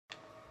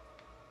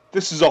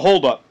This is a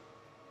holdup.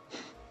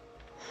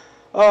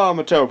 Oh, I'm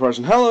a terrible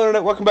person. Hello,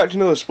 Internet. Welcome back to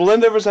another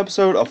splendiferous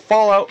episode of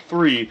Fallout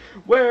 3,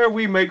 where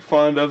we make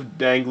fun of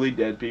dangly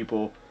dead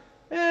people.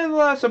 In the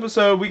last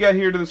episode, we got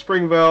here to the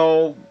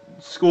Springvale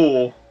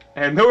school,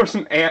 and there was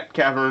an ant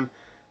cavern,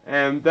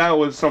 and that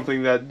was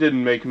something that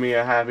didn't make me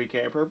a happy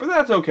camper, but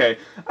that's okay.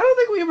 I don't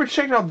think we ever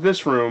checked out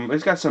this room.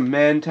 It's got some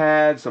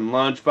Mentats, some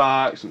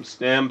lunchbox, some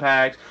stem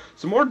packs,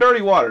 some more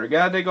dirty water.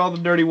 Gotta take all the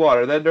dirty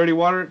water. That dirty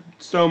water,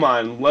 so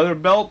mine. Leather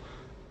belt,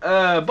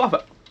 buff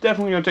out.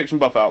 Definitely gonna take some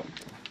buff out.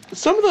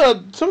 Some of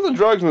the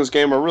drugs in this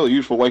game are really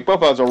useful. Like,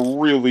 buff outs are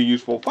really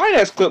useful.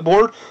 Fine-ass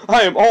clipboard.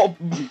 I am all...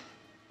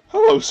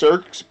 Hello,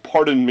 sir.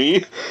 Pardon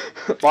me.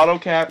 Bottle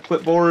cap,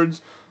 clipboards.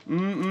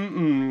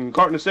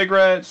 Carton of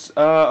cigarettes.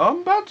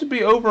 I'm about to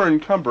be over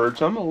encumbered,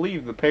 so I'm gonna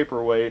leave the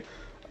paperweight.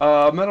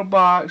 Metal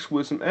box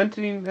with some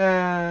empty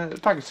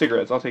pack of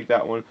cigarettes. I'll take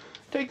that one.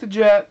 Take the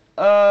jet.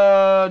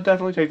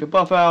 Definitely take the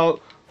buff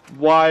out.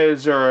 Why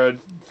is there a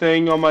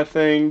thing on my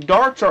thing?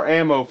 Darts are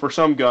ammo for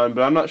some gun,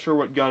 but I'm not sure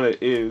what gun it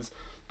is.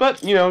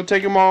 But, you know,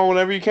 take them all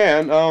whenever you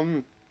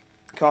can.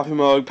 Coffee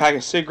mug, pack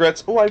of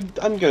cigarettes. Oh, I'm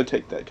going to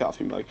take that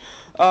coffee mug.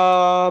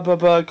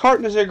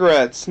 Carton of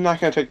cigarettes.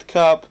 Not going to take the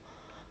cup.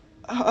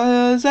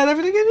 Is that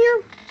everything in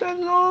here? Is that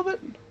all of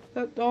it? Is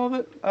that all of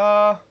it?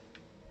 Yeah,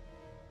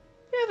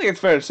 I think it's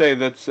fair to say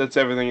that's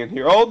everything in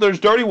here. Oh, there's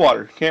dirty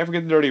water. Can't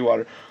forget the dirty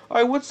water.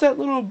 Alright, what's that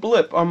little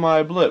blip on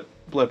my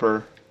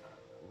blipper?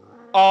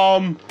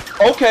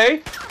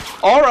 Okay.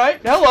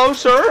 Alright, hello,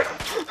 sir.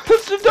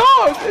 It's a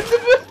dog.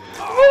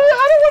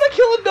 I don't want to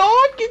kill a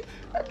dog.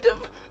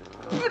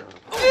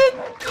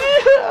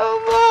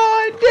 Oh,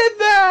 I did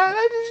that.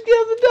 I just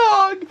killed the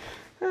dog.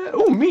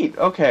 Oh, meat.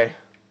 Okay.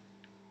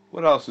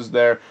 What else is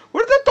there?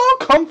 Where did that dog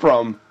come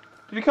from?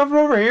 Did he come from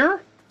over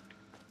here?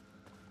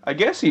 I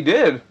guess he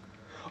did.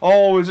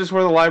 Oh, is this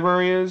where the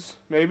library is?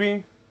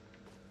 Maybe?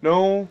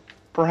 No?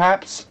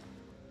 Perhaps?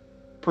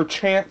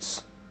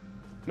 Perchance?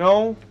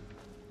 No?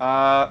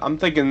 I'm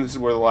thinking this is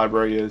where the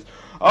library is.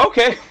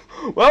 Okay.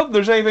 Well, if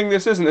there's anything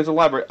this isn't, it's a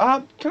library.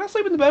 Can I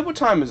sleep in the bed? What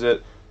time is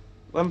it?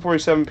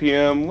 11:47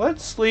 p.m.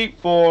 Let's sleep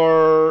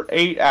for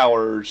 8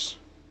 hours.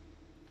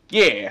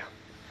 Yeah.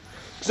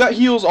 Because that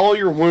heals all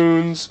your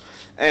wounds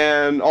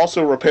and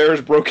also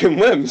repairs broken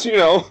limbs. You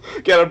know,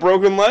 got a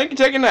broken leg?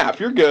 Take a nap.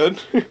 You're good.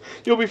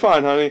 You'll be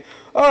fine, honey.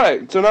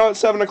 Alright, so now it's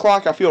 7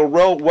 o'clock. I feel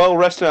well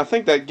rested. I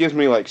think that gives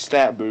me, like,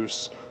 stat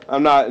boosts.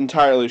 I'm not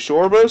entirely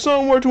sure, but if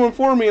someone were to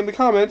inform me in the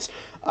comments,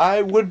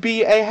 I would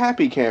be a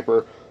happy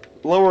camper.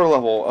 Lower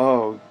level.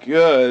 Oh,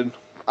 good.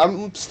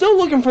 I'm still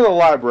looking for the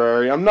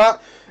library. I'm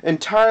not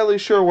entirely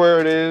sure where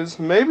it is.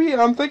 Maybe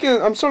I'm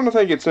starting to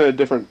think it's in a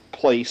different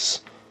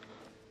place.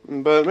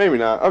 But maybe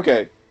not.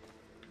 Okay.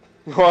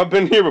 Well, I've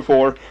been here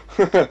before.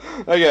 That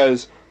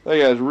guy's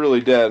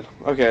really dead.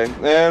 Okay.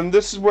 And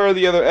this is where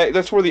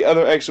that's where the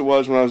other exit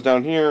was when I was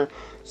down here.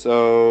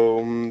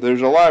 So,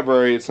 there's a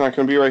library. It's not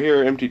going to be right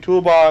here. Empty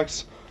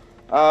toolbox.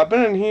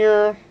 Been in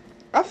here.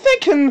 I'm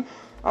thinking,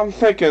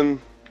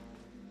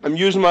 I'm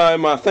using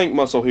my think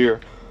muscle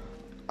here.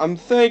 I'm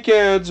thinking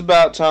it's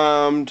about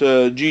time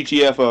to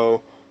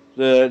GTFO,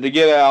 to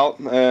get out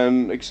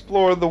and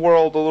explore the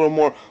world a little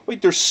more.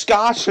 Wait, there's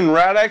scotch and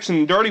Rad-X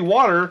and dirty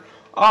water.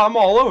 I'm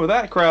all over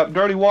that crap.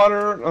 Dirty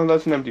water. Oh,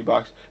 that's an empty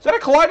box. Is that a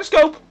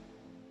kaleidoscope?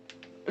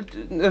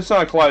 It's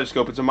not a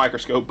kaleidoscope. It's a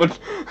microscope. But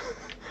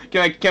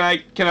can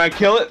I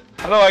kill it?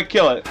 How do I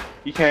kill it?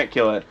 You can't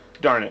kill it.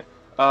 Darn it.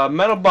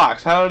 Metal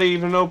box. How did he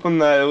even open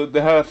that?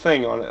 They had a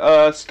thing on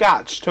it.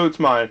 Scotch. Totes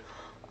mine.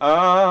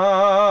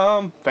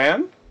 Fan?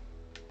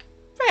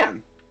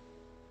 Fan!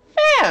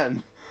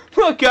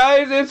 Look,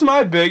 guys, it's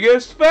my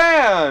biggest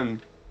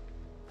fan!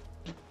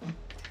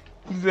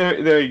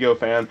 There you go,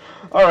 fan.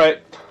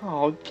 Alright.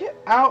 Oh, get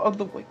out of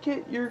the way.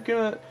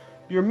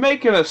 You're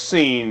making a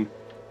scene.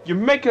 You're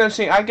making a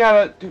scene. I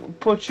gotta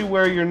put you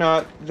where you're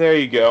not. There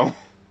you go.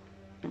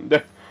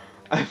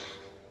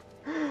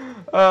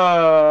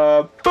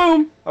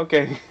 Boom!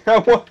 Okay.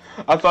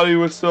 I thought he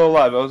was still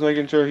alive. I was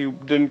making sure he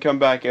didn't come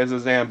back as a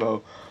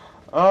Zambo.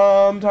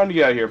 Time to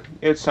get out of here.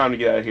 It's time to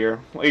get out of here.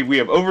 We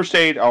have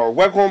overstayed our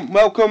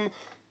welcome.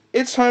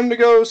 It's time to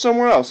go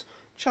somewhere else.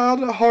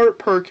 Child at Heart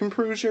Perk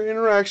improves your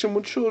interaction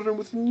with children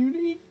with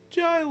unique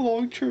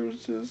dialogue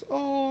choices.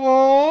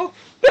 Aww.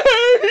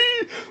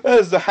 That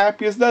is the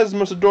happiest, that is the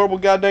most adorable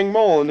goddamn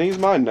mole, and he's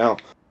mine now.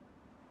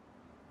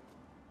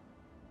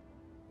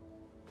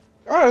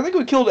 Alright, I think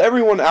we killed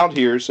everyone out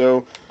here,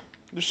 so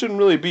there shouldn't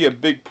really be a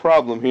big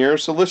problem here,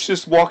 so let's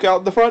just walk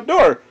out the front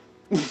door.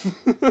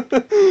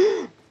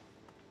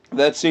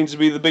 That seems to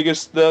be the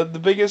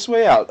biggest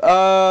way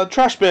out.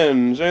 Trash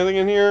bins. Anything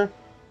in here?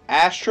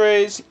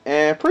 Ashtrays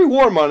and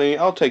pre-war money.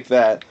 I'll take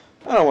that.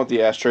 I don't want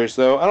the ashtrays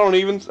though. I don't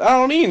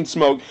even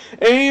smoke.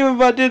 And even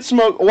if I did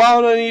smoke, why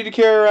would I need to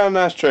carry around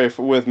an ashtray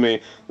with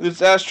me?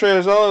 This ashtray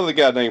is all over the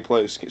goddamn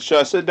place. Should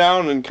I sit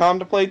down and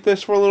contemplate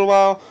this for a little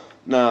while?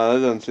 No, that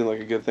doesn't seem like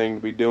a good thing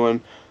to be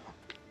doing.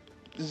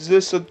 Is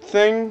this a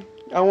thing?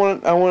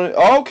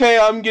 Okay,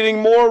 I'm getting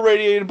more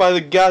radiated by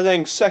the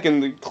goddamn second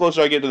the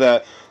closer I get to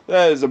that.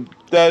 That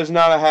is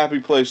not a happy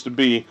place to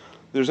be. If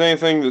there's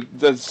anything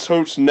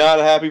that's not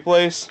a happy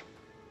place,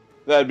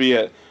 that'd be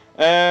it.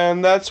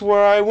 And that's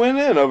where I went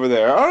in over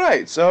there.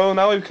 Alright, so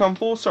now we've come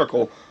full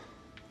circle.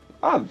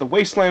 The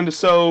wasteland is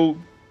so,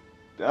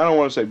 I don't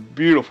want to say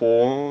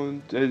beautiful,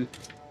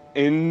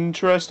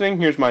 interesting.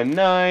 Here's my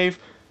knife,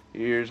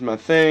 here's my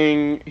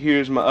thing,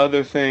 here's my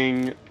other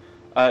thing,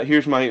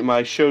 here's my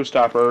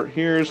showstopper,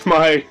 here's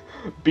my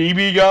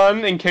BB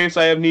gun in case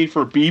I have need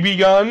for BB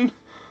gun.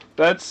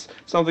 That's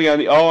something I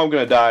need. Oh, I'm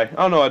gonna die.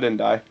 Oh no, I didn't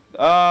die.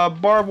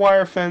 Barbed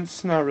wire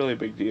fence, not really a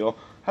big deal.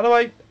 How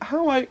I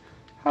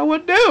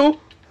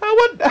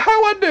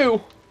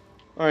do?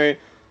 Alright.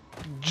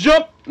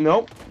 Jump!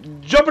 Nope.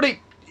 Jumpity!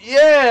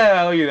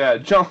 Yeah! Look at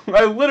that. Jump.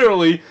 I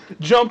literally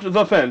jumped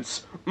the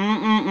fence.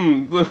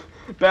 The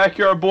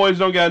backyard boys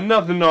don't got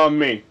nothing on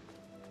me.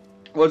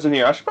 What's in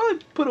here? I should probably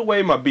put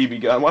away my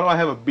BB gun. Why do I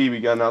have a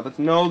BB gun now?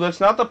 That's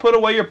not to put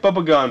away your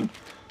bubble gun.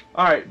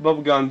 Alright,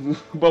 bubble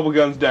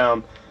gun's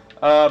down.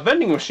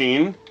 Vending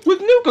machine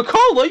with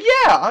Nuka-Cola.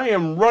 Yeah, I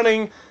am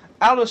running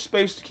out of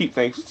space to keep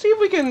things. Let's see if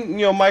we can,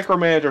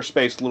 micromanage our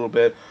space a little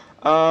bit.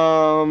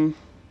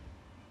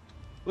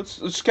 Let's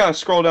just kind of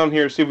scroll down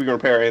here and see if we can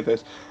repair any of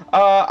this.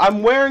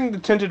 I'm wearing the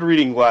tinted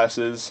reading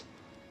glasses.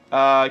 Can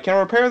I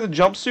repair the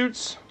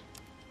jumpsuits?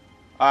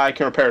 I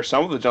can repair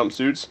some of the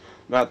jumpsuits,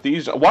 not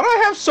these. Why do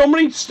I have so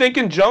many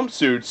stinking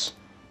jumpsuits?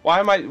 Why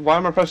am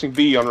I pressing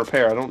B on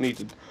repair? I don't need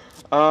to.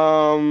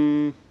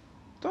 Don't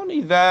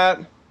need that.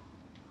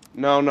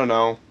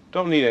 No.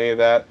 Don't need any of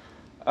that.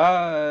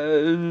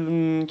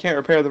 Can't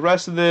repair the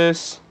rest of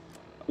this.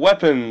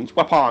 Weapons.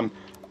 Weapon.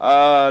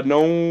 No.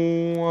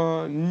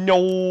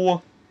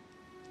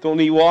 Don't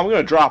need. Well, I'm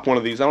gonna drop one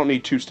of these. I don't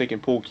need 2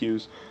 stinking pool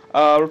cues.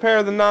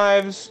 Repair the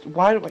knives.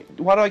 Why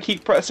do I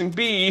keep pressing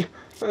B?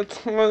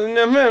 Don't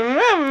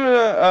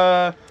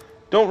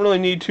really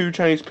need 2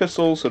 Chinese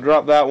pistols, so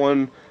drop that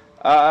one.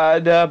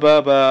 Can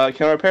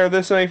I repair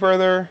this any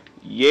further?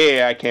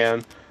 Yeah, I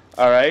can.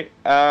 Alright,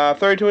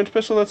 32-inch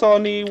pistol, that's all I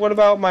need. What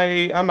about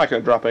I'm not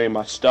going to drop any of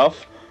my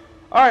stuff.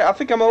 Alright, I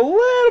think I'm a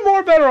little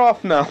more better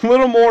off now.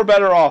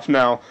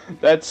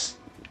 That's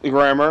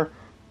grammar.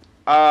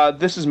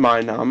 This is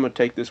mine now. I'm going to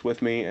take this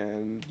with me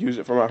and use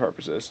it for my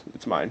purposes.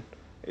 It's mine.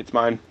 It's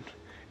mine.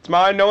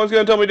 No one's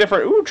going to tell me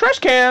different. Ooh, trash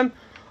can!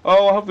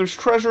 Oh, I hope there's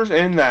treasures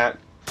in that.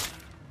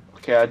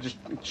 Okay, I just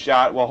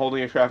shot while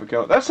holding a traffic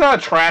cone. That's not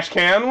a trash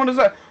can. What is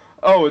that?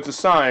 Oh, it's a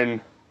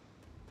sign.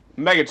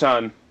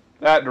 Megaton.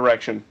 That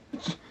direction.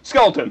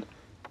 Skeleton.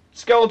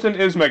 Skeleton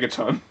is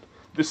Megaton.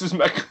 This is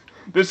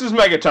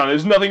Megaton.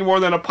 It's nothing more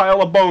than a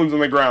pile of bones on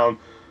the ground.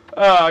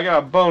 I got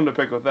a bone to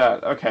pick with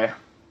that. Okay.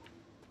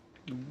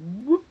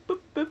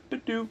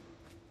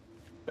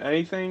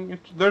 Anything?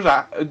 There's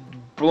a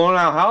blown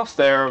out house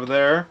over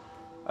there.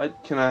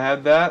 Can I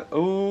have that?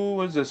 Oh,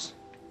 what is this?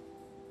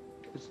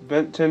 It's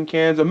bent tin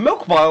cans. A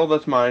milk bottle,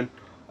 that's mine.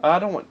 I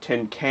don't want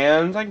tin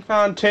cans. I can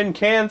find tin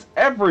cans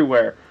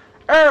everywhere.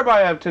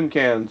 Everybody have tin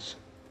cans.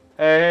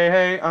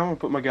 Hey, I'm gonna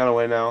put my gun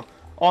away now.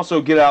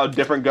 Also, get out a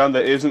different gun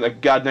that isn't a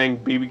goddamn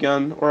BB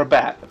gun or a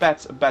bat. A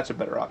bat's a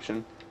better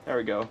option. There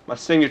we go. My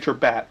signature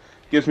bat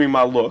gives me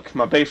my look.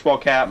 My baseball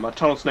cap, my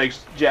Tunnel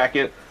Snakes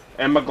jacket,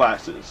 and my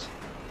glasses.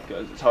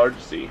 Because it's hard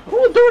to see.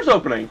 Oh, the door's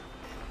opening.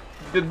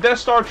 The Death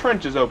Star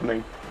Trench is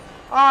opening.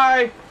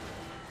 Hi.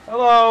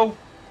 Hello.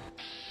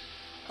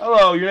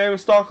 Hello. Your name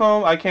is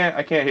Stockholm. I can't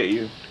hit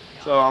you,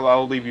 so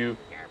I'll leave you.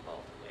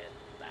 Careful with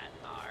that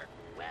hard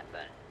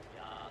weapon,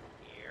 young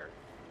here.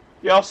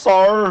 Yes,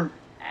 sir.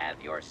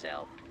 Have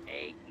yourself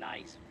a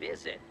nice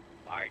visit,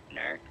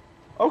 partner.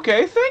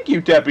 Okay, thank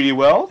you, Deputy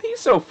Well. He's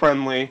so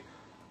friendly.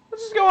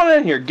 Let's just go on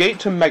in here. Gate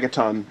to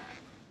Megaton.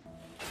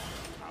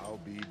 I'll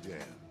be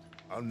damned.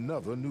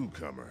 Another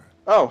newcomer.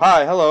 Oh,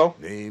 hi, hello.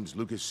 Name's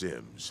Lucas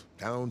Sims,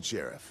 town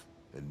sheriff,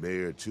 and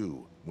mayor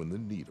too, when the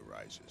need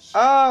arises.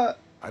 I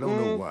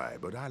don't know why,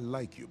 but I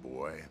like you,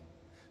 boy.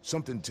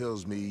 Something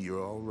tells me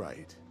you're all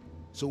right.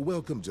 So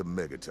welcome to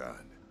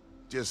Megaton.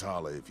 Just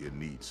holler if you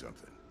need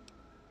something.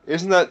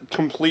 Isn't that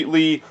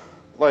completely,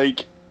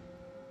 like,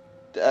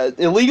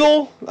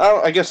 illegal?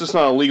 I guess it's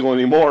not illegal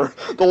anymore.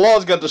 The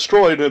laws got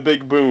destroyed in a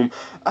big boom.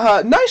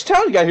 Nice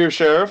town you got here,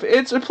 Sheriff.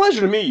 It's a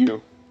pleasure to meet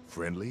you.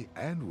 Friendly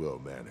and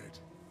well-mannered.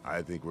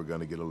 I think we're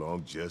gonna get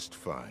along just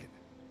fine.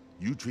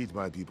 You treat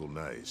my people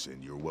nice,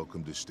 and you're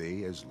welcome to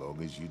stay as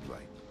long as you'd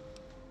like.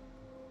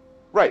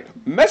 Right.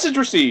 Message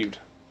received.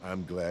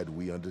 I'm glad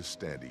we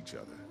understand each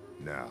other.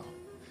 Now,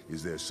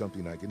 is there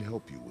something I can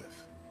help you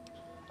with?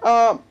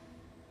 I'm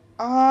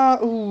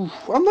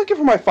looking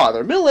for my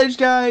father. Middle-aged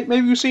guy.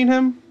 Maybe you've seen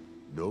him?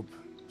 Nope.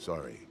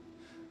 Sorry.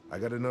 I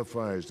got enough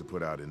fires to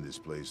put out in this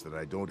place that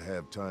I don't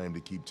have time to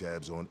keep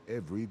tabs on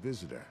every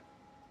visitor.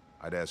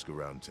 I'd ask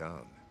around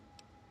town.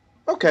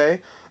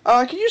 Okay.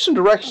 Can you use some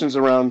directions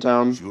around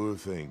town? Sure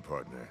thing,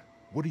 partner.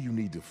 What do you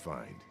need to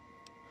find?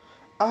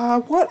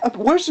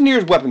 Where's the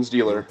nearest weapons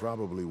You'll dealer?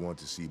 probably want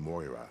to see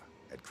Moira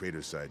at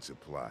Craterside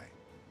Supply.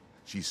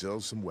 She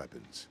sells some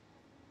weapons.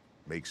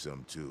 Makes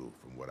some, too,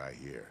 from what I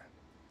hear.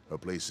 Her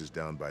place is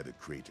down by the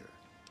crater.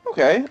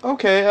 Okay,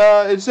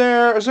 okay. Is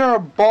there a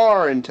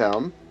bar in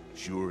town?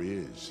 Sure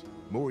is.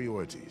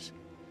 Moriarty's.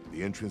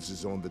 The entrance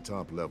is on the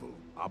top level,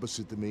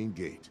 opposite the main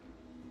gate.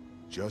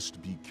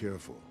 Just be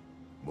careful.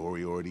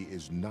 Moriarty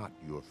is not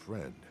your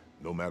friend,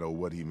 no matter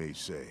what he may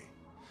say.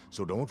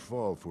 So don't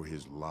fall for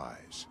his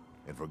lies.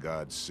 And for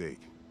God's sake,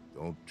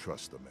 don't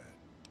trust the man.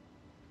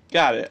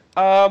 Got it.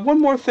 One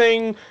more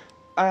thing.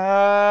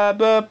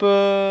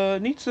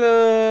 Needs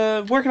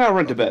where can I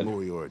rent a bed?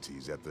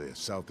 Moriarty's at the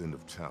south end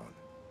of town.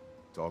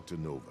 Talk to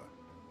Nova.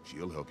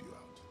 She'll help you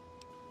out.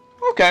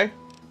 Okay.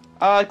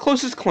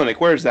 Closest clinic.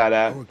 Where's that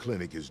at? Our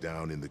clinic is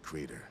down in the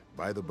crater,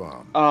 by the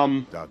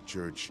bomb. Doc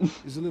Church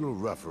is a little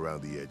rough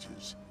around the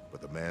edges,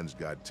 but the man's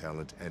got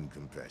talent and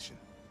compassion.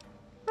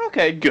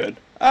 Okay, good.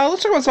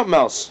 Let's talk about something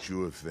else.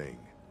 Sure thing.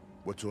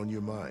 What's on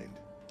your mind?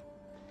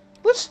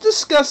 Let's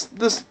discuss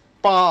this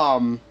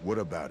bomb. What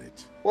about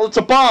it? Well, it's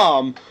a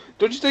bomb.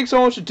 Don't you think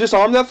someone should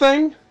disarm that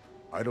thing?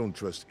 I don't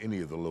trust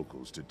any of the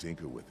locals to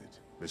tinker with it.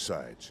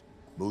 Besides,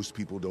 most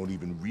people don't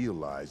even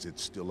realize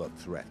it's still a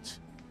threat.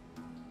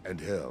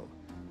 And hell,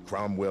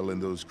 Cromwell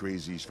and those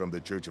crazies from the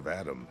Church of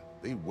Atom,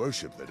 they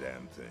worship the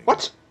damn thing.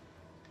 What?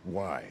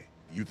 Why?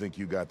 You think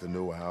you got the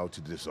know-how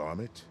to disarm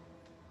it?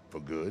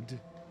 For good?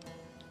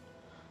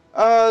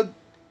 I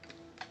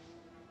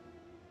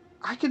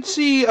could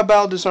see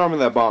about disarming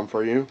that bomb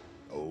for you.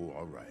 Oh,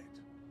 all right.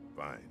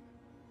 Fine.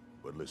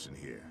 But listen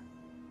here.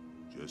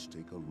 Just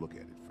take a look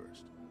at it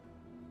first.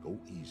 Go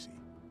easy.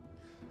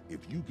 If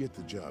you get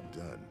the job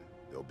done,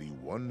 there'll be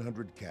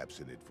 100 caps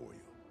in it for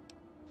you.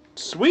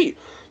 Sweet.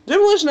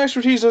 Demolition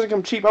expertise doesn't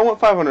come cheap. I want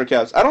 500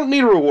 caps. I don't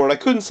need a reward. I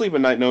couldn't sleep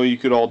at night knowing you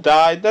could all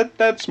die.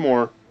 That's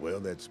more. Well,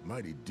 that's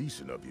mighty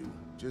decent of you.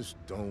 Just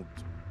don't,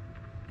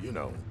 you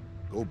know,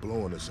 go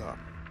blowing us up.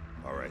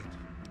 All right?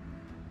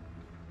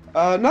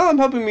 Now I'm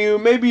helping you.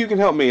 Maybe you can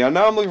help me.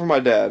 Now I'm looking for my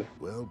dad.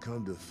 Well,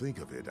 come to think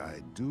of it,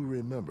 I do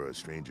remember a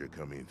stranger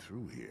coming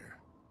through here.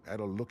 Had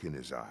a look in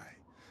his eye.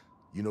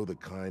 You know the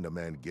kind a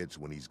man gets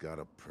when he's got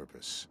a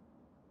purpose.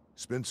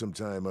 Spend some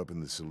time up in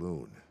the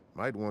saloon.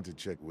 Might want to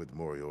check with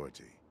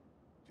Moriarty.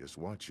 Just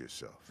watch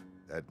yourself.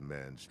 That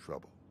man's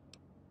trouble.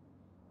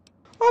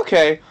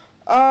 Okay.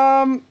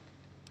 Tell me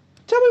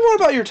more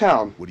about your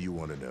town. What do you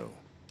want to know?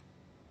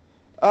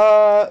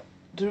 Well,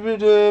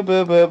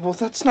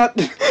 that's not...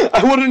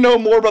 I want to know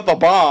more about the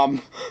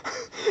bomb.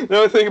 The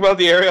only thing about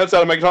the area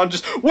outside of Megaton,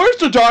 just, where's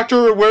the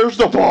doctor and where's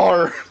the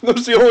bar?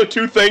 Those are the only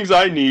two things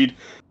I need.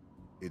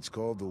 It's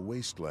called the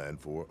Wasteland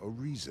for a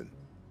reason.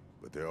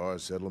 But there are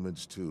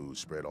settlements, too,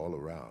 spread all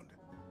around.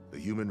 The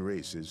human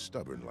race is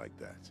stubborn like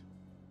that.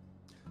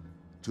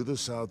 To the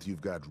south, you've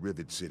got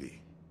Rivet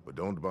City. But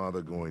don't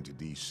bother going to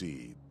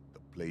D.C. The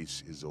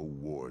place is a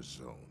war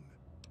zone.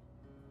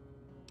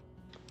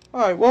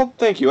 Alright, well,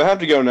 thank you. I have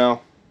to go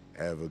now.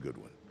 Have a good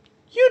one.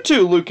 You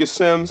too, Lucas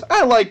Sims.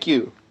 I like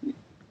you.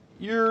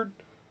 You're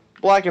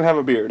black and have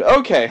a beard.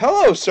 Okay,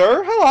 hello,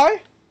 sir. Hello.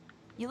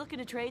 You looking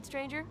to trade,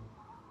 stranger?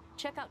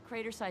 Check out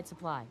Craterside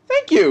Supply.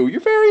 Thank you. You're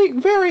very,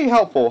 very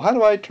helpful. How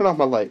do I turn off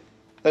my light?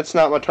 That's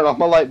not my turn off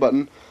my light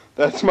button.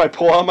 That's my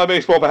pull out my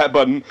baseball bat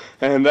button.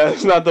 And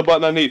that's not the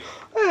button I need.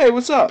 Hey,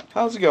 what's up?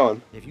 How's it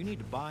going? If you need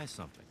to buy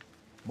something,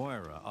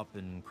 Moira up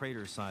in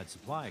Craterside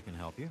Supply can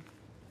help you.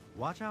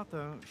 Watch out,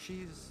 though.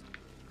 She's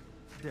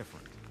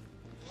different.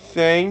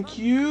 Thank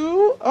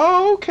you.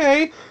 Oh,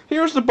 okay.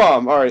 Here's the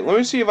bomb. Alright, let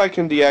me see if I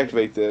can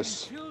deactivate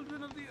this.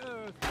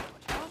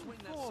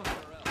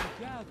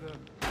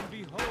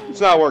 It's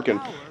not working.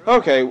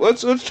 Okay,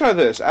 let's try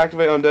this.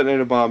 Activate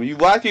undetonated bomb. You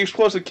lack the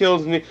explosive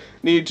kills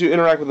needed to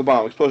interact with the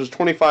bomb. Explosives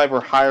 25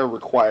 or higher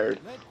required.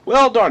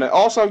 Well, darn it.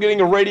 Also, I'm getting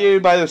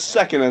irradiated by the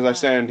second as I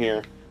stand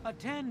here.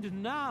 Attend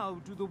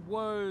now to the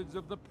words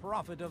of the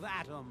Prophet of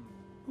Atom.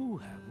 Who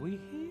have we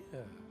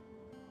here?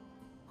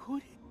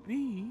 Could it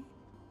be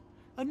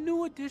a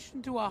new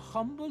addition to our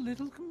humble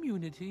little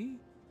community?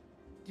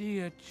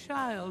 Dear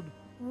child,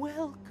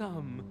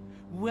 welcome.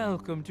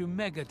 Welcome to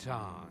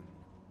Megaton.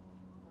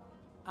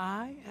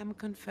 I am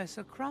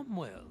Confessor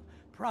Cromwell,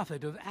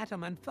 Prophet of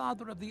Atom and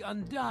Father of the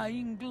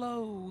Undying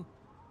Glow.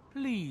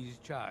 Please,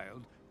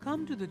 child,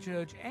 come to the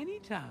church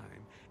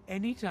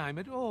anytime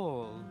at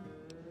all.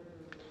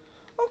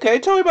 Okay,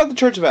 tell me about the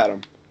Church of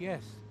Atom.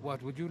 Yes,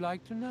 what would you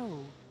like to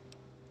know?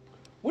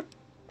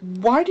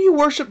 Why do you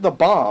worship the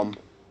bomb?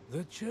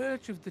 The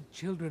Church of the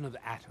Children of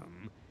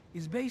Atom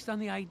is based on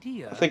the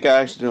idea I think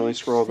I accidentally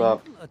scrolled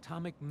up. single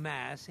atomic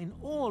mass in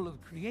all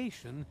of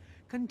creation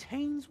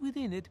contains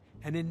within it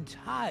an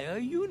entire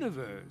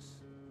universe.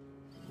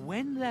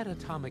 When that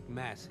atomic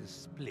mass is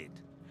split,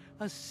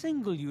 a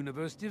single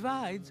universe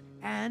divides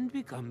and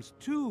becomes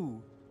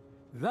two,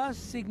 thus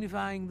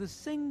signifying the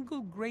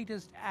single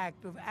greatest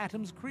act of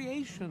Atom's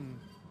creation.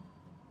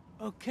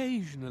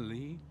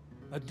 Occasionally,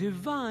 a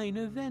divine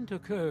event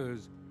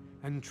occurs,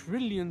 and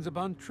trillions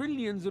upon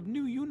trillions of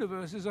new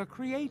universes are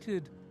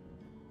created.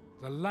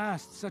 The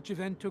last such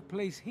event took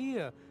place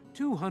here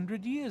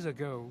 200 years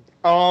ago,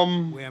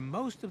 where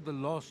most of the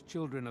lost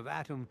children of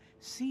Atom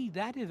see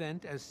that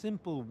event as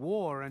simple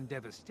war and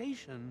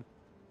devastation.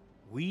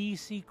 We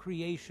see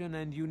creation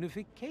and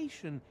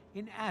unification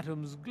in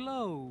Atom's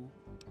glow.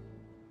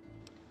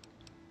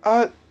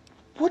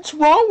 What's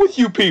wrong with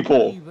you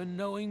people? Even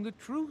knowing the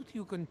truth,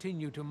 you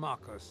continue to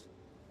mock us.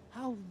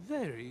 How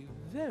very,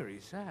 very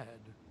sad.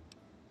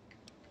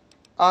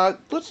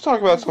 Let's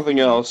talk about something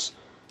else.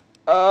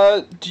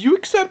 Do you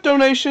accept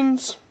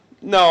donations?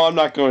 No, I'm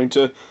not going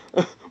to.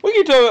 We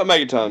can talk about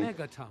Megaton.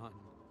 Megaton,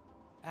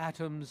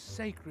 Atom's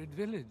sacred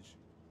village.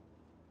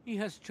 He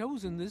has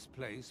chosen this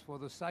place for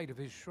the site of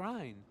his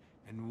shrine,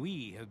 and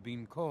we have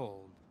been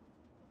called.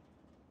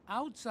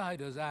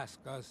 Outsiders ask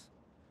us,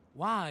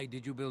 why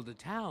did you build a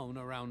town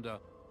around a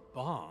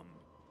bomb?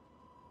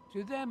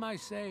 To them I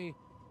say,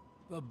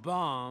 the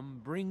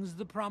bomb brings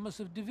the promise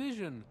of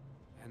division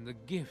and the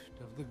gift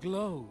of the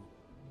glow.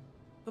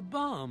 The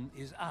bomb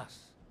is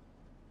us.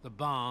 The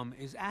bomb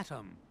is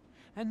Atom,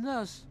 and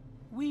thus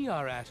we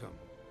are Atom,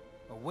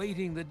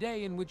 awaiting the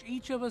day in which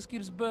each of us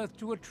gives birth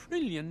to 1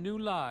 trillion new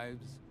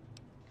lives.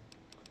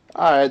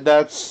 Alright,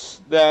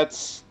 that's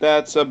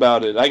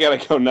about it. I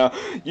gotta go now.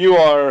 You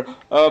are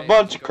a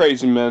bunch of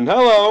crazy men.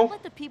 Hello! Don't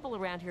let the people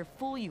around here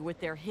fool you with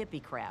their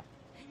hippie crap.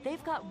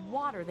 They've got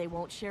water they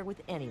won't share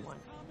with anyone.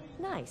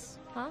 Nice,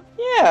 huh?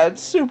 Yeah,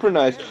 it's super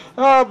nice.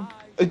 Are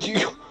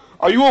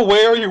you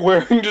aware you're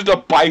wearing just a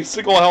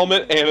bicycle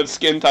helmet and a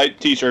skin-tight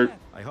t-shirt?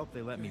 I hope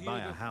they let me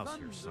buy a house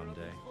here someday.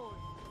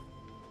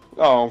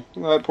 Oh,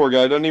 that poor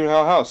guy doesn't even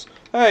have a house.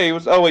 Hey,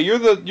 oh wait, you're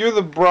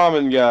the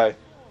Brahmin guy.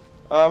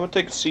 I'm gonna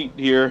take a seat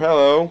here.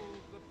 Hello.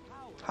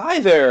 Hi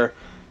there.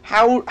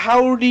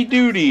 Howdy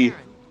doody.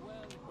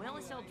 We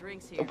only sell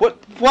drinks here. What?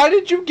 Why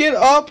did you get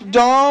up,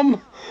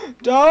 Dom?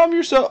 Dom,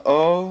 you're so.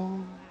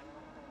 Oh.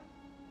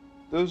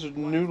 Those are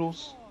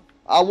noodles.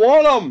 I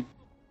want them.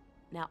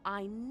 Now,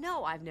 I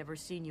know I've never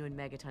seen you in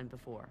Megaton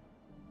before.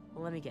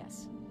 Well, let me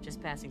guess.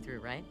 Just passing through,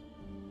 right?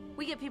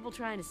 We get people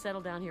trying to settle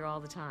down here all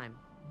the time.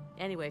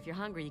 Anyway, if you're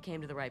hungry, you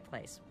came to the right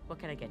place. What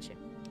can I get you?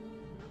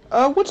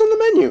 What's on the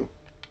menu?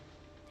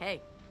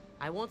 Hey,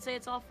 I won't say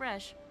it's all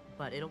fresh,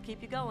 but it'll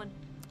keep you going.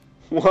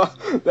 Well,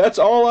 that's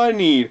all I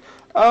need.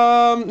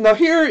 Now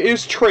here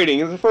is trading.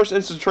 It's the first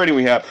instance of trading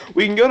we have.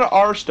 We can go to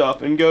our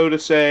stuff and go to,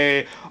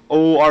 say,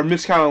 our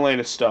Miss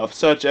Catalina stuff,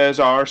 such as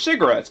our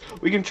cigarettes.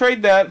 We can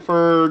trade that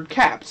for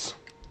caps.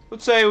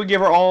 Let's say we give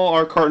her all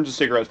our cartons of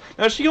cigarettes.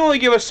 Now, she can only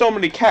give us so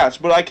many caps,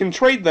 but I can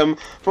trade them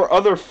for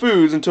other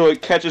foods until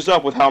it catches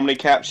up with how many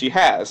caps she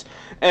has.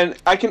 And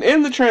I can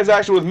end the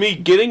transaction with me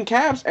getting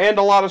caps and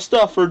a lot of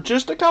stuff for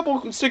just a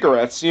couple of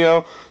cigarettes, you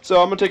know. So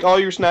I'm going to take all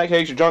your snack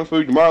cakes, your junk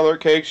food, your Milo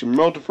cakes, your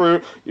melted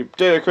fruit, your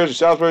potato crisps,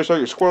 your Salisbury syrup,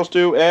 your squirrel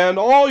stew, and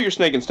all your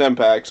snake and stem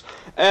packs.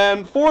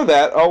 And for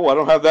that, oh, I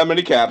don't have that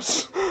many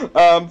caps.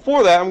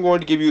 For that, I'm going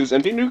to give you this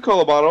empty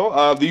Nuka-Cola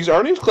bottle. These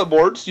earnings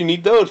clipboards, you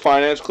need those.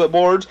 Finance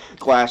clipboards,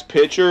 glass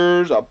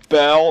pitchers, a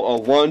belt,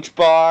 a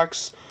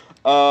lunchbox.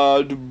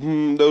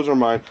 Those are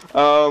mine.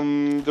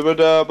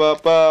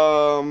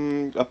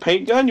 A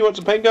paint gun? You want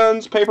some paint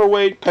guns?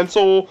 Paperweight,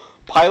 pencil,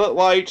 pilot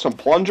light, some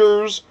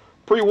plungers.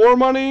 Pre-war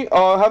money?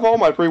 I have all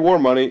my pre-war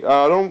money.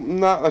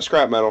 Not a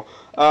scrap metal.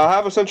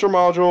 Have a sensor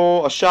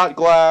module, a shot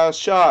glass,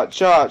 shot,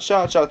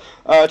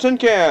 tin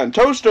can,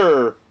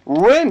 toaster,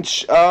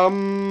 wrench,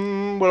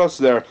 what else is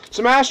there?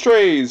 Some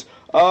ashtrays.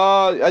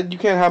 You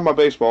can't have my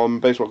baseball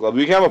glove.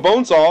 You can have a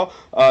bone saw,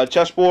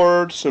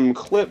 chessboard, some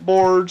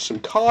clipboards, some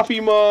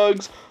coffee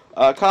mugs,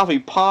 a coffee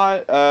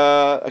pot,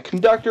 a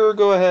conductor.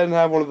 Go ahead and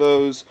have one of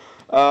those.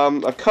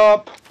 A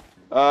cup,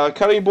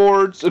 cutting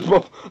boards.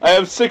 I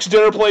have 6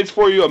 dinner plates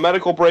for you, a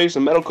medical brace, a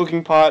metal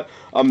cooking pot,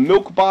 a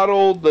milk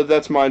bottle.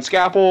 That's mine.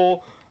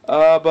 Scalpel.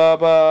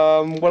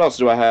 What else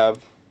do I have?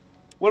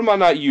 What am I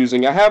not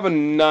using? I have a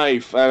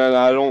knife, and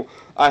I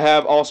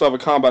also have a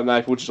combat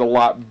knife, which is a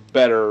lot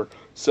better.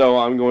 So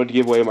I'm going to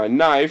give away my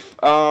knife.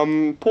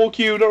 Pull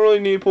cue, don't really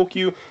need a pull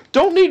cue.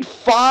 Don't need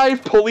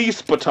 5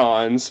 police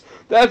batons.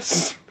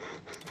 Let's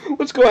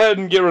go ahead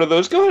and get rid of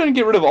those. Go ahead and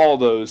get rid of all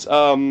those.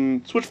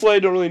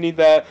 Switchblade, don't really need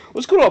that.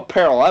 Let's go to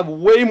apparel. I have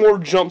way more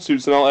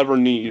jumpsuits than I'll ever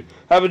need.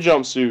 Have a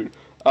jumpsuit.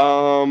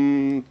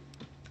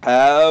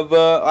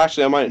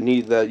 Actually, I might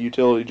need that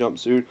utility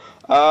jumpsuit.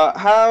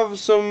 Have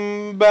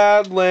some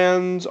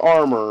Badlands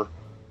armor.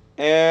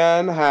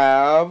 And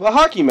have a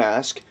hockey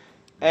mask.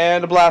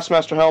 And a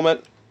Blastmaster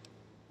helmet.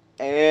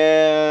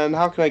 And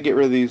how can I get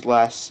rid of these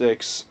last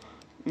 6?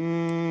 Have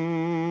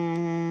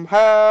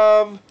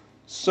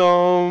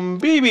some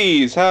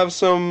BBs. Have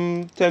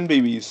some 10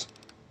 BBs.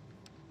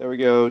 There we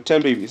go.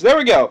 10 BBs. There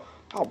we go.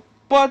 Oh,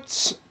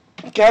 but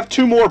have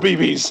 2 more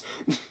BBs.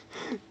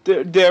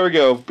 There we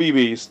go.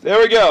 BBs. There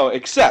we go.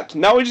 Except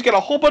now we just got a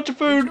whole bunch of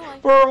food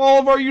for all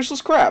of our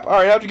useless crap.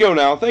 Alright, I have to go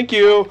now. Thank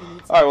you.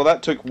 Alright, well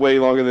that took way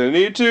longer than it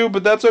needed to,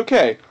 but that's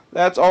okay.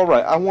 That's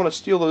alright. I want to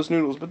steal those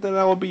noodles, but then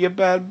I will be a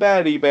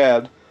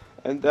bad.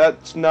 And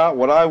that's not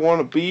what I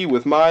want to be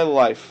with my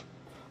life.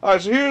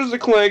 Alright, so here's the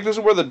clinic. This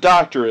is where the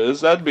doctor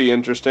is. That'd be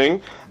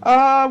interesting.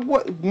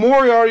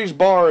 Moriarty's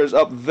bar is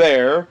up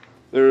there.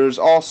 There's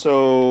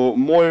also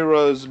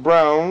Moira's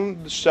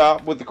Brown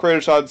shop with the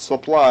Craterside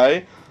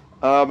Supply.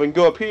 And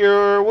go up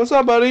here. What's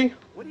up, buddy?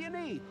 What do you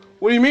need?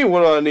 What do you mean, what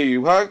do I need?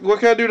 What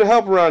can I do to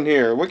help around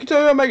here? What can you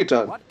tell me about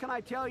Megaton? What can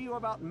I tell you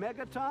about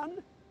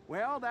Megaton?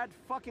 Well, that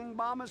fucking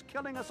bomb is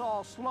killing us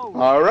all slowly.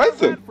 All right, How's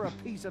that then. for a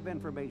piece of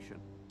information?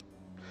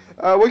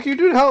 What can you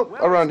do to help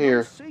Well, around it's here?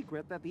 no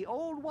secret that the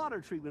old water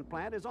treatment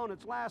plant is on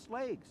its last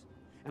legs.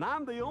 And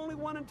I'm the only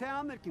one in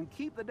town that can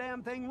keep the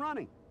damn thing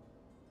running.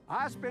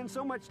 I spend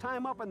so much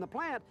time up in the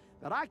plant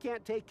that I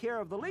can't take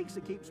care of the leaks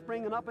that keep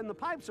springing up in the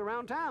pipes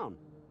around town.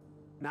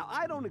 Now,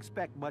 I don't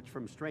expect much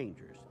from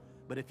strangers,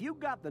 but if you've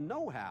got the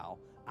know-how,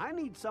 I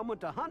need someone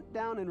to hunt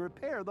down and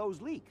repair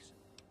those leaks.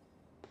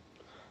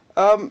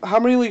 How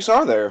many leaks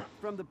are there?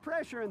 From the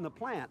pressure in the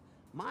plant,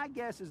 my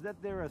guess is that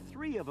there are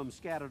 3 of them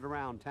scattered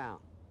around town.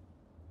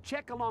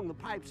 Check along the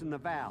pipes and the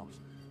valves,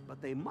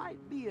 but they might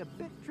be a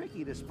bit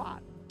tricky to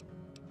spot.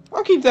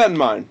 I'll keep that in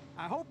mind.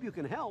 I hope you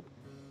can help.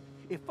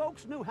 If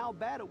folks knew how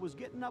bad it was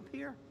getting up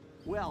here,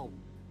 well,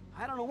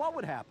 I don't know what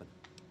would happen.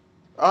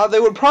 They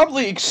would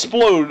probably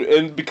explode,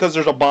 and because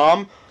there's a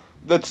bomb,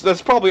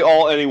 that's probably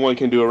all anyone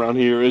can do around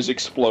here is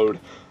explode.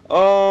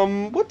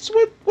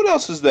 What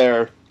else is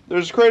there?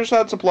 There's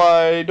Craterside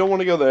Supply. Don't want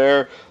to go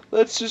there.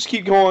 Let's just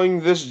keep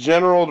going this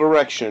general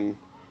direction.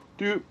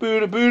 I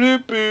want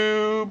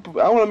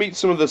to meet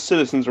some of the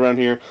citizens around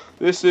here.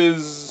 This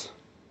is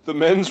the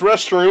men's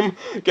restroom.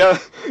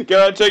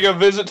 Gotta take a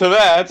visit to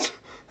that.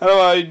 How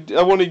do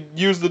I want to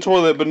use the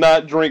toilet but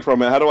not drink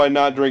from it. How do I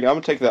not drink? I'm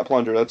gonna take that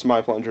plunger. That's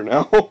my plunger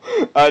now.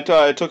 I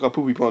took a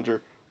poopy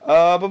plunger.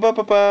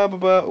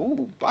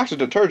 Ooh, box of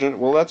detergent.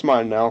 Well, that's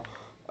mine now.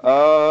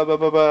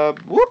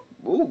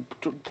 Ooh,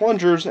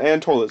 plungers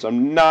and toilets.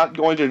 I'm not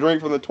going to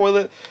drink from the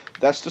toilet.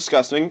 That's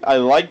disgusting. I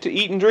like to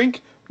eat and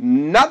drink.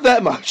 Not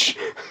that much.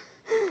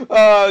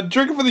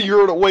 Drinking from the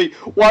urinal. Wait,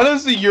 why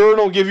does the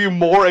urinal give you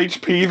more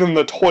HP than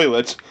the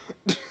toilet?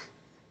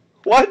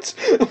 What?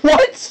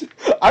 What?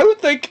 I would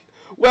think.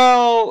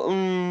 Well,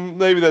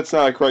 maybe that's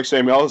not a correct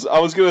statement. I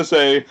was gonna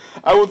say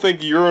I would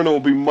think urinal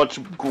would be much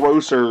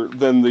grosser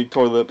than the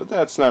toilet, but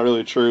that's not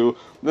really true.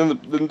 Then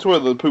the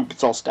toilet, the poop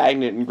gets all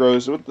stagnant and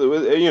gross. At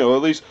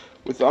least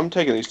I'm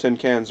taking these tin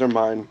cans. They're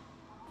mine.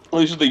 At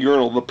least with the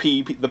urinal, the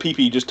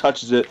pee just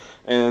touches it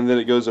and then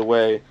it goes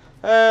away.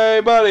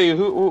 Hey, buddy,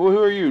 who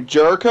are you,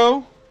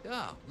 Jericho?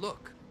 Oh,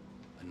 look,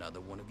 another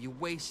one of you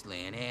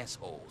wasteland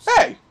assholes.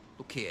 Hey.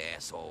 Look here,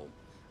 asshole.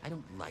 I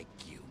don't like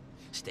you.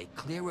 Stay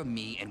clear of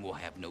me and we'll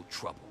have no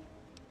trouble.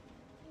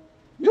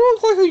 You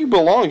don't look like you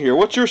belong here.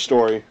 What's your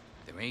story?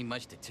 There ain't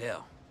much to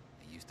tell.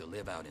 I used to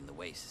live out in the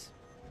wastes.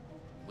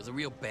 Was a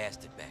real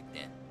bastard back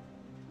then.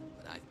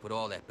 But I've put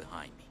all that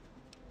behind me.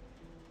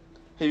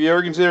 Have you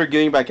ever considered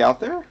getting back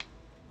out there?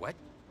 What?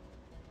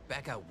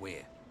 Back out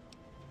where?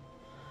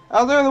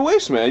 Out there in the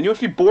waste, man. You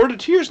must be bored to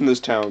tears in this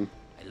town.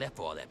 I left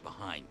all that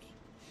behind me.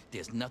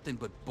 There's nothing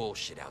but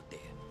bullshit out there.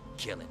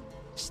 Killing,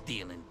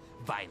 stealing,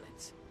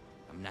 violence.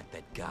 I'm not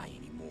that guy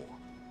anymore.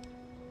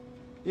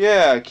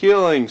 Yeah,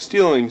 killing,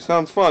 stealing.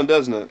 Sounds fun,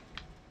 doesn't it?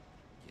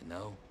 You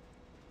know,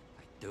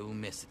 I do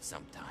miss it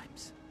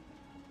sometimes.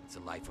 It's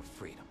a life of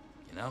freedom,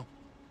 you know?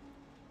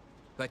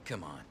 But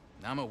come on,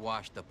 I'm a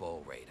washed-up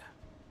old raider.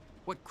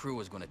 What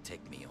crew is gonna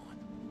take me on?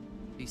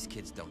 These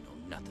kids don't know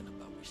nothing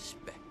about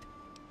respect.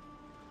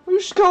 Well,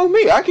 you should call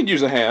me. I could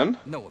use a hand.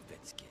 No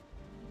offense, kid,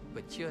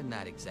 but you're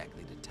not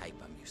exactly the type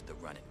I'm used to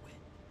running with.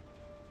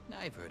 Now,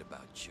 I've heard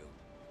about you.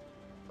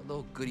 A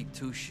little goody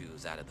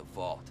two-shoes out of the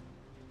vault.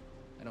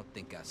 I don't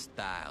think our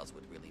styles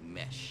would really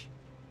mesh.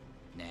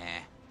 Nah,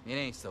 it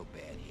ain't so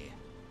bad here.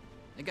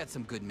 I got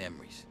some good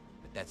memories,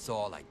 but that's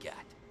all I got.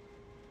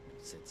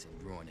 No sense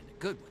in ruining the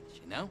good ones,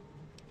 you know?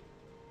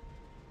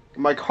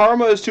 My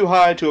karma is too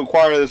high to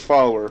acquire this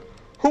follower.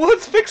 Well,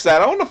 let's fix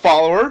that. I want a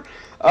follower.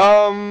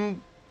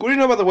 What do you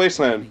know about the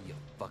wasteland? None of your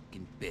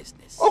fucking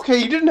business. Okay,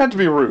 you didn't have to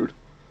be rude.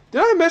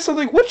 Did I miss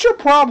something? What's your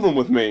problem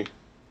with me?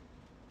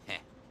 Heh,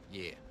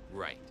 yeah,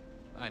 right.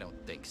 I don't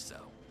think so.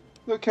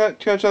 Can I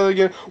try that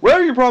again?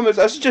 Whatever your problem is,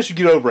 I suggest you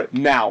get over it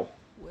now.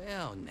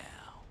 Well,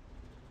 now,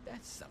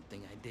 that's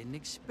something I didn't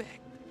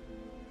expect.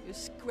 You're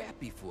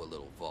scrappy for a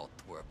little vault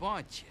twerp,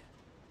 aren't you?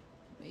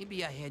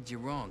 Maybe I had you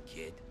wrong,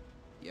 kid.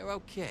 You're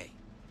okay.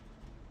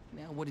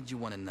 Now, what did you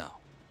want to know?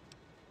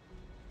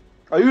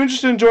 Are you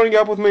interested in joining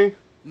up with me?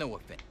 No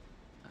offense.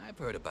 I've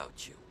heard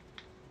about you.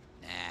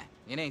 Nah,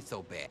 it ain't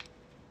so bad.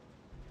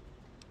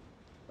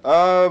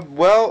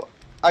 Well,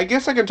 I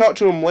guess I can talk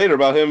to him later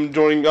about him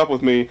joining up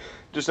with me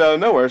just out of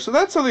nowhere. So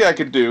that's something I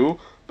could do,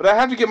 but I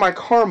have to get my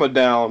karma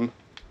down.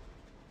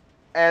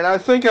 And I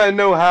think I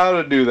know how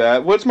to do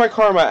that. What's my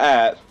karma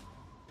at?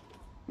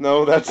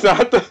 No, that's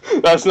not the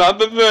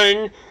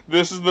thing.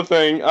 This is the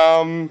thing.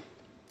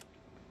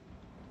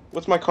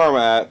 What's my karma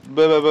at?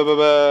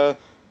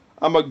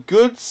 I'm a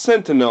good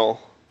sentinel.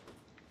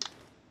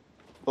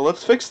 Well,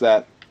 let's fix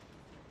that.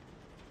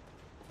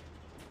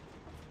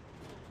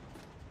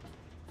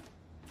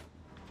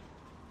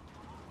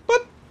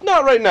 But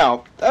not right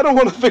now. I don't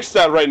want to fix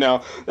that right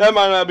now. That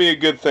might not be a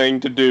good thing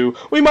to do.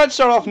 We might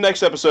start off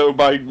next episode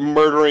by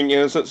murdering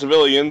innocent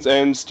civilians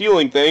and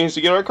stealing things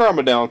to get our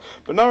karma down.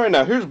 But not right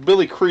now. Here's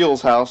Billy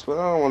Creel's house. But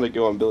I don't want to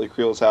go in Billy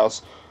Creel's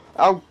house.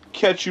 I'll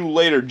catch you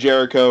later,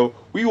 Jericho.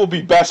 We will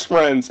be best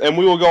friends, and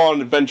we will go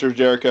on adventures,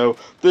 Jericho.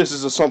 This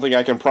is something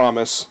I can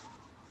promise.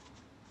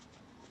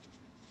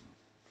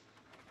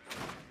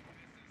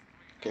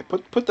 Okay,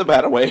 put the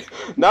bat away.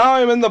 Now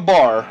I'm in the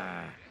bar.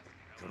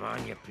 Come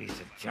on, you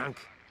piece of junk.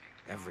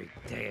 Every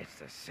day it's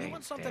the same. You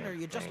want something, or are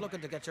you just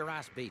looking to get your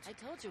ass beat? I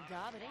told you,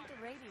 Gob, it ain't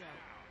the radio.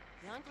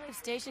 The Enclave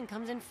station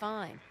comes in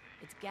fine.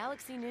 It's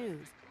Galaxy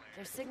News.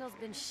 Their signal's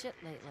been shit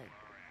lately.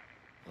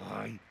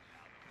 Why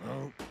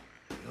won't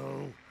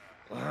you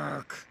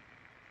work?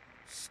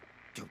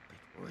 Stupid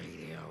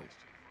radio.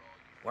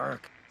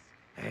 Work.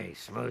 Hey,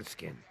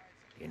 Smoothskin,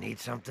 you need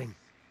something?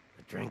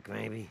 A drink,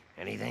 maybe?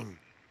 Anything?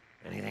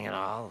 Anything at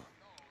all?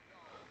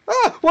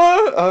 Ah,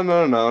 what? Oh,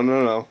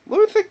 no. Let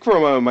me think for a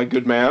moment, my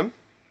good man.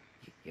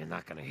 You're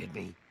not gonna hit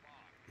me?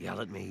 Yell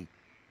at me?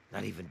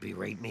 Not even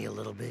berate me a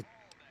little bit?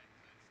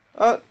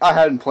 I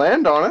hadn't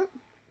planned on it.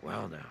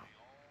 Well, now,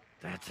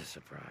 that's a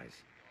surprise.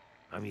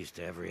 I'm used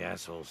to every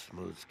asshole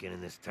smooth skin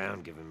in this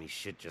town giving me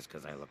shit just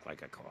 'cause I look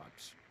like a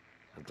corpse.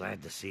 I'm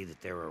glad to see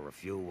that there are a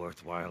few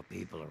worthwhile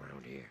people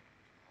around here.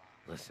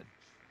 Listen,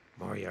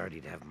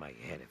 Moriarty'd have my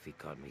head if he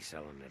caught me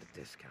selling at a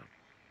discount.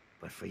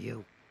 But for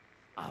you,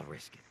 I'll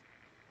risk it.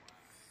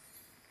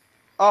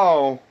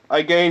 Oh,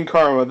 I gained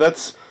karma.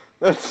 That's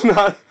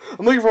not...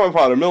 I'm looking for my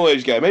father,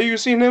 middle-aged guy. Maybe you've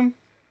seen him?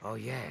 Oh,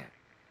 yeah.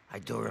 I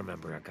do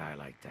remember a guy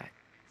like that.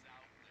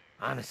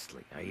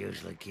 Honestly, I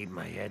usually keep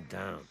my head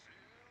down.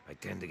 I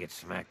tend to get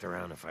smacked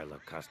around if I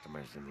look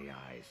customers in the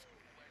eyes.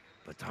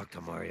 But talk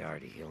to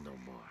Moriarty, he'll know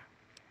more.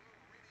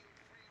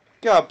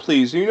 God,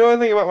 please, if you know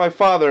anything about my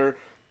father,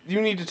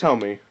 you need to tell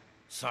me.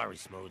 Sorry,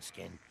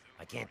 Smoothskin.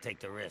 I can't take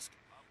the risk.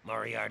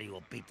 Moriarty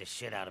will beat the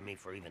shit out of me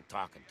for even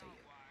talking to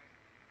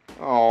you.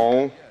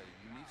 Oh.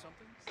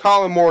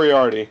 Colin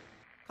Moriarty.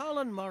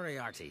 Colin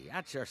Moriarty,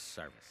 at your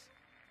service.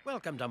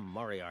 Welcome to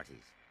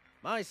Moriarty's.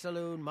 My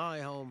saloon, my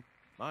home,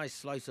 my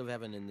slice of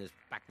heaven in this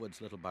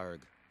backwoods little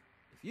burg.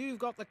 If you've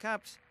got the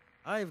caps,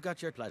 I've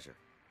got your pleasure.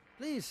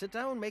 Please sit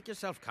down, make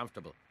yourself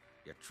comfortable.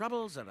 Your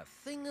troubles are a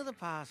thing of the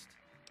past.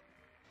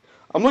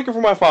 I'm looking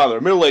for my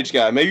father, middle-aged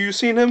guy. Maybe you've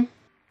seen him?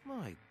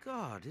 My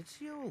God, it's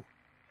you.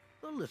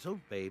 The little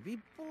baby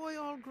boy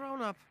all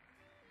grown up.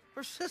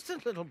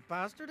 Persistent little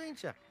bastard,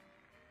 ain't ya?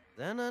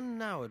 Then and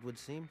now, it would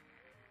seem.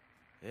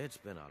 It's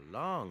been a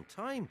long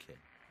time, kid.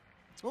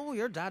 Oh,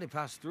 your daddy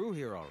passed through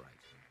here all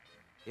right.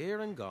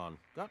 Here and gone.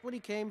 Got what he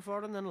came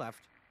for and then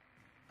left.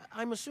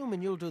 I'm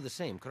assuming you'll do the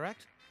same,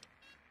 correct?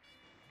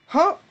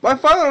 Huh? My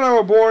father and I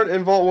were born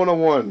in Vault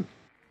 101.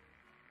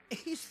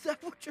 Is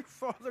that what your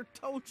father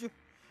told you?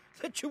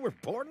 That you were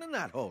born in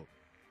that hole?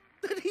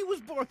 That he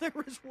was born there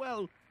as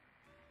well?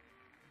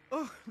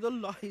 Oh, the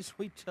lies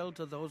we tell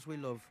to those we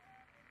love.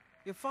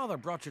 Your father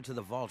brought you to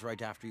the vault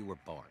right after you were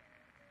born.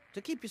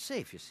 To keep you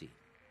safe, you see.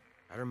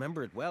 I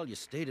remember it well. You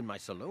stayed in my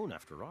saloon,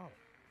 after all.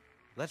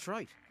 That's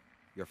right.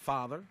 Your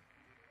father,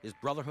 his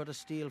Brotherhood of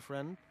Steel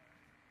friend,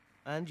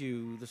 and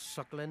you, the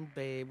suckling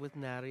babe with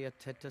nary a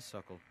tit to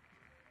suckle.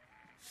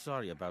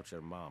 Sorry about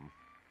your mom,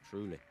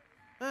 truly.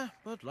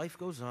 But life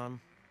goes on.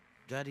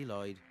 Daddy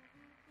lied.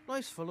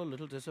 Life's full of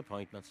little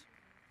disappointments.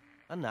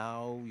 And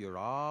now you're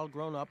all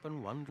grown up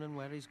and wondering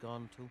where he's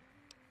gone to.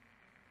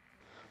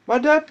 My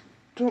dad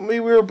told me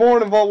we were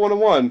born in Vault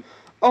 101.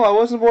 Oh, I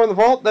wasn't born in the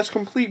vault? That's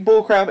complete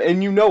bullcrap,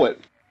 and you know it.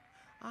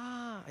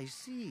 Ah, I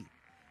see.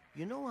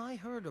 You know, I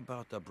heard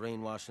about the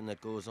brainwashing that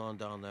goes on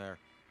down there.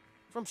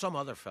 From some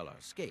other fella,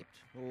 escaped.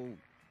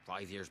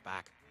 5 years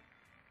back.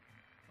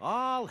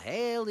 All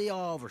hail the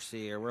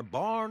Overseer. We're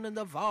born in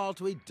the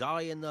vault, we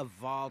die in the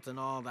vault, and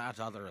all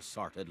that other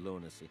assorted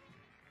lunacy.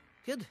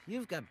 Kid,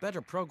 you've got better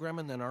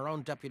programming than our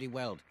own Deputy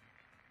Weld.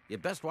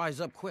 You'd best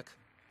wise up quick.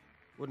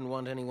 Wouldn't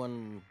want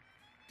anyone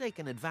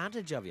taking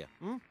advantage of you,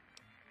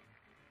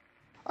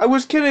 I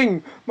was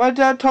kidding. My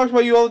dad talks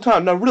about you all the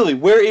time. Now, really,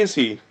 where is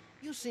he?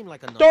 You seem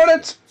like a Darn numpty,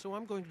 it! so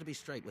I'm going to be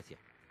straight with you.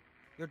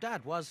 Your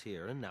dad was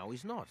here, and now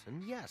he's not.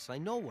 And yes, I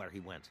know where he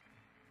went.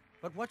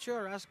 But what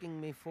you're asking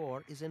me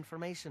for is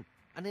information.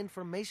 And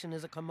information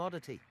is a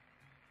commodity.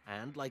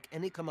 And like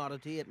any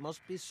commodity, it must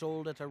be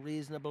sold at a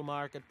reasonable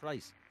market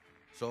price.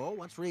 So,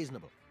 what's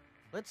reasonable?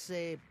 Let's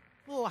say,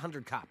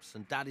 100 caps,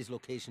 and Daddy's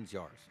location's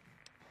yours.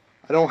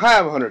 I don't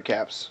have 100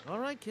 caps. All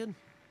right, kid.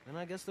 Then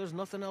I guess there's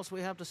nothing else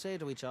we have to say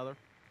to each other.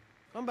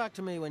 Come back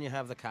to me when you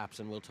have the caps,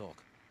 and we'll talk.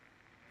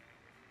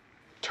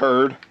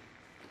 Turd.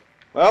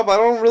 Well, I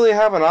don't really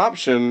have an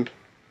option.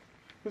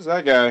 Who's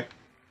that guy?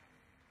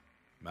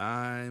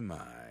 My.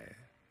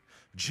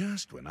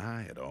 Just when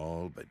I had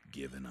all but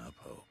given up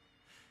hope.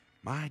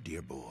 My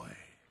dear boy,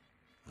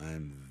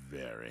 I'm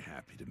very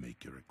happy to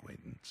make your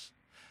acquaintance.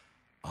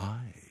 I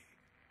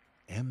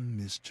am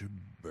Mr.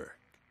 Burke.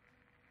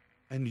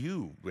 And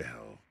you,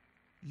 well,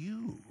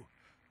 you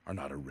are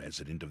not a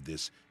resident of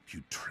this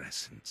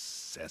putrescent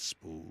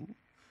cesspool.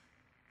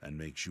 That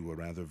makes you a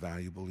rather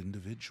valuable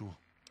individual.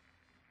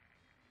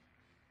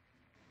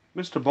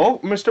 Mr.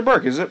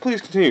 Burke, is it?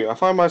 Please continue. I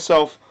find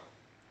myself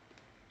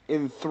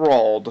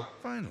enthralled.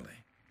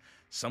 Finally,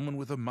 someone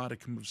with a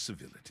modicum of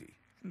civility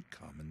and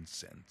common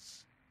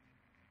sense.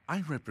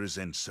 I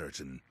represent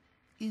certain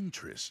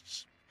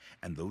interests,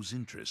 and those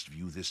interests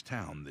view this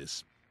town,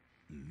 this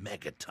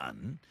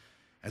megaton,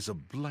 as a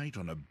blight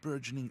on a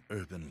burgeoning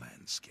urban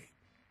landscape.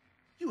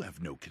 You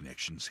have no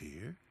connections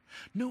here,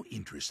 no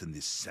interest in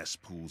this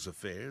cesspool's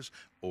affairs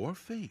or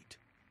fate.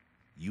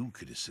 You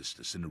could assist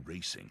us in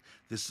erasing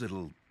this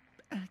little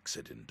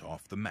accident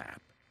off the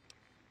map.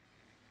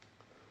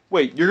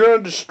 Wait, you're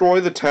gonna destroy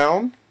the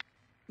town?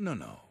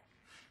 No.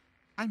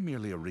 I'm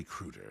merely a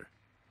recruiter.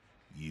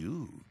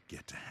 You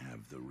get to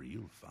have the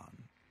real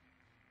fun.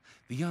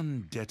 The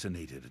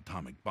undetonated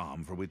atomic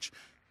bomb for which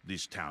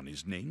this town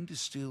is named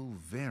is still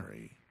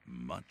very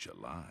much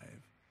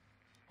alive.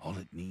 All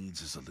it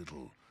needs is a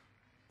little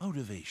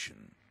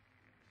motivation.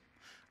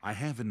 I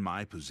have in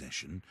my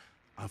possession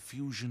a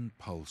fusion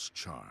pulse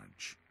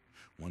charge.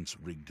 Once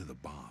rigged to the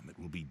bomb, it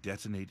will be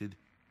detonated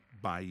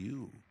by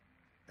you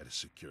at a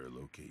secure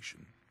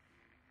location.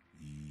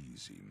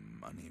 Easy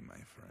money,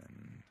 my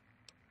friend.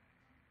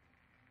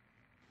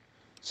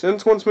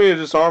 Sims wants me to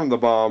disarm the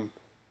bomb.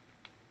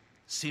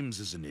 Sims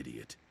is an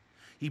idiot.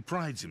 He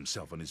prides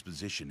himself on his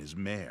position as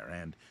mayor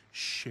and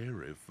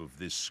sheriff of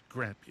this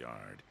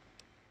scrapyard.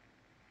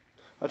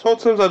 I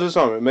told Sims I'd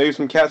disarm it. Maybe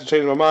some cats have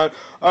changed my mind.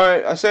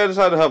 Alright, I say I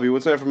decided to help you.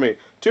 What's in it for me?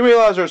 Too many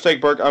lives are at stake,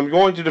 Burke. I'm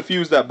going to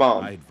defuse that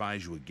bomb. I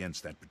advise you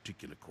against that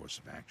particular course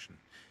of action.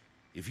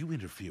 If you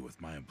interfere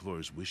with my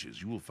employer's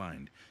wishes, you will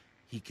find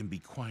he can be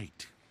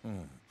quite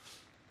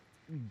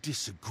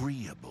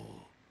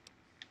disagreeable.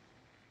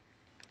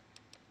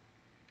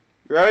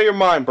 You're out of your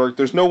mind, Burke.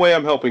 There's no way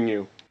I'm helping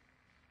you.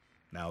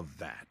 Now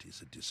that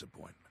is a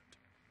disappointment.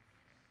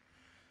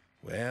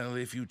 Well,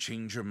 if you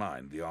change your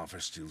mind, the offer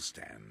still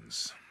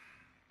stands.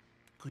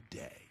 Good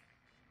day.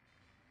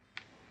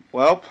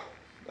 Well,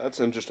 that's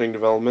interesting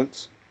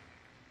developments.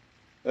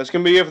 That's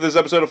going to be it for this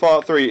episode of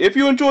Fallout 3. If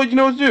you enjoyed, you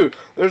know what to do.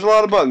 There's a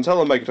lot of buttons.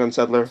 Hello, Megaton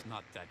Settler. It's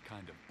not that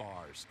kind of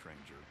bar,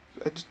 stranger.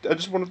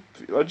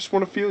 I just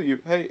want to feel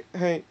you. Hey.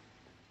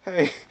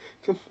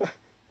 Come back.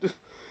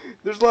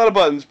 There's a lot of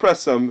buttons.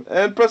 Press them.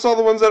 And press all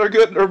the ones that are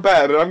good or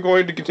bad. And I'm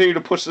going to continue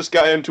to push this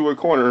guy into a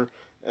corner.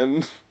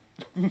 And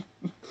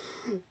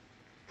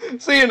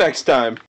see you next time.